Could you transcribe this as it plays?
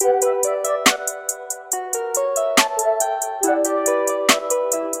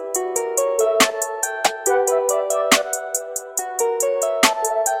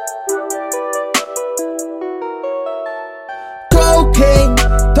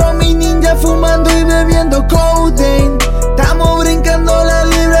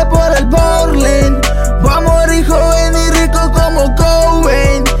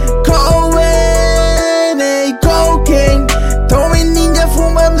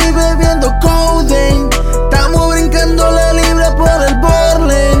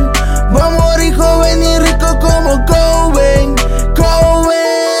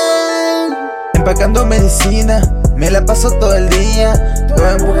buscando medicina, me la paso todo el día. Estoy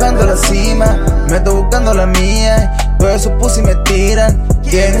empujando la cima, me estoy buscando la mía. Todos sus pussy me tiran,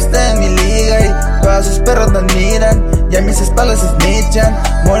 quieren estar en mi liga y todas sus perras me admiran. Y a mis espaldas se snitchan,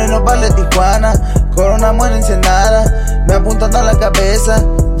 Moreno vale Tijuana, Corona muere Ensenada. Me apuntan a la cabeza,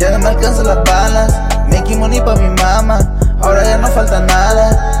 ya no me alcanzan las balas. Making money pa' mi mamá, ahora ya no falta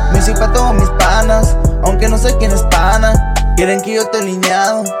nada. Music pa' todos mis panas, aunque no sé quién es pana. Quieren que yo esté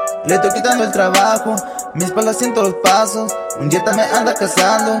alineado, le estoy quitando el trabajo. Mi espalda siento los pasos, un Jetta me anda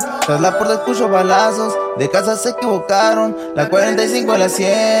cazando. Tras la puerta escucho balazos, de casa se equivocaron. La 45 a la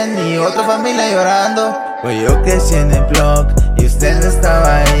 100 y otra familia llorando. Pues yo crecí en el blog y usted no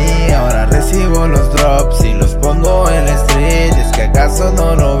estaba ahí. Ahora recibo los drops y los pongo en la street. Es que acaso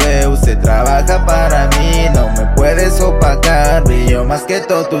no lo ve, usted trabaja para mí. No me puedes opacar, brillo más que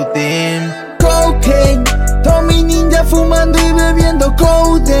todo tu team. Cocaine, Tommy Ninja fumando y bebiendo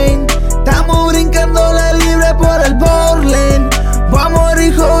codeine. Estamos brincando la libre por el Borland. Voy a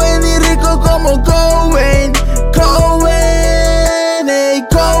morir joven y rico como Cobain. Cobain, ey,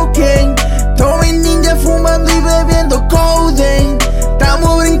 cocaine. Tommy Ninja fumando y bebiendo codeine.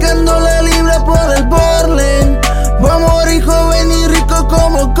 Estamos brincando la libre por el Borland. Voy a morir joven y rico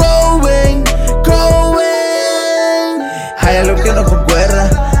como Cobain. Cobain. Hay algo que no concuerda,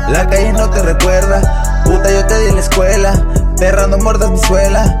 la calle no te recuerda. Puta, yo te di en la escuela, perra no muerdas mi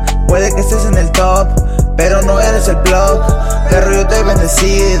suela. Puede que estés en el top, pero no eres el blog. Perro, yo te he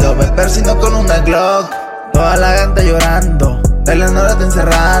bendecido, me persino con una Glock. Toda la ganta llorando, Telenor te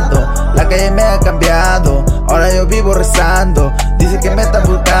encerrando. La calle me ha cambiado, ahora yo vivo rezando. Dice que me está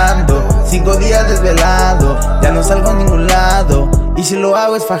buscando, 5 días desvelado. Ya no salgo a ningún lado, y si lo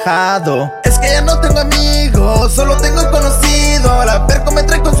hago es fajado. Es que ya no tengo amigos, solo tengo conocido. La perco me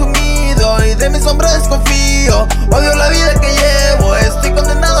trae consumido y de mi sombra desconfío. Odio la vida que llevo, estoy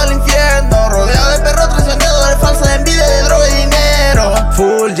condenado al infierno. Rodeado de perros traicionadores, falsa envidia de droga y dinero.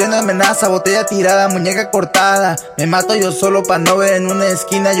 Full, lleno de amenaza, botella tirada, muñeca cortada. Me mato yo solo pa' no ver en una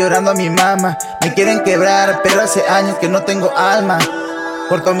esquina llorando a mi mamá. Me quieren quebrar, pero hace años que no tengo alma.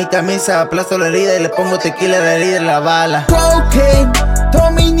 Corto mi camisa, aplasto la herida y le pongo tequila a la herida y la bala. Cocaine,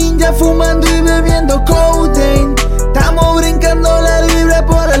 Tommy Ninja fumando y bebiendo codeine. Estamos brincando la libre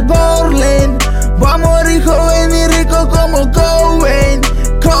por el Borland. Voy a morir joven y rico como Cobain.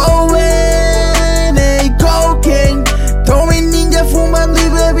 Cobain, ey, cocaine. Tommy Ninja fumando y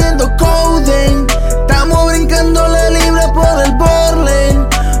bebiendo codeine. Estamos brincando la libre por el Borland.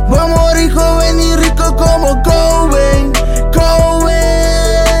 Voy a morir joven y rico como Cobain.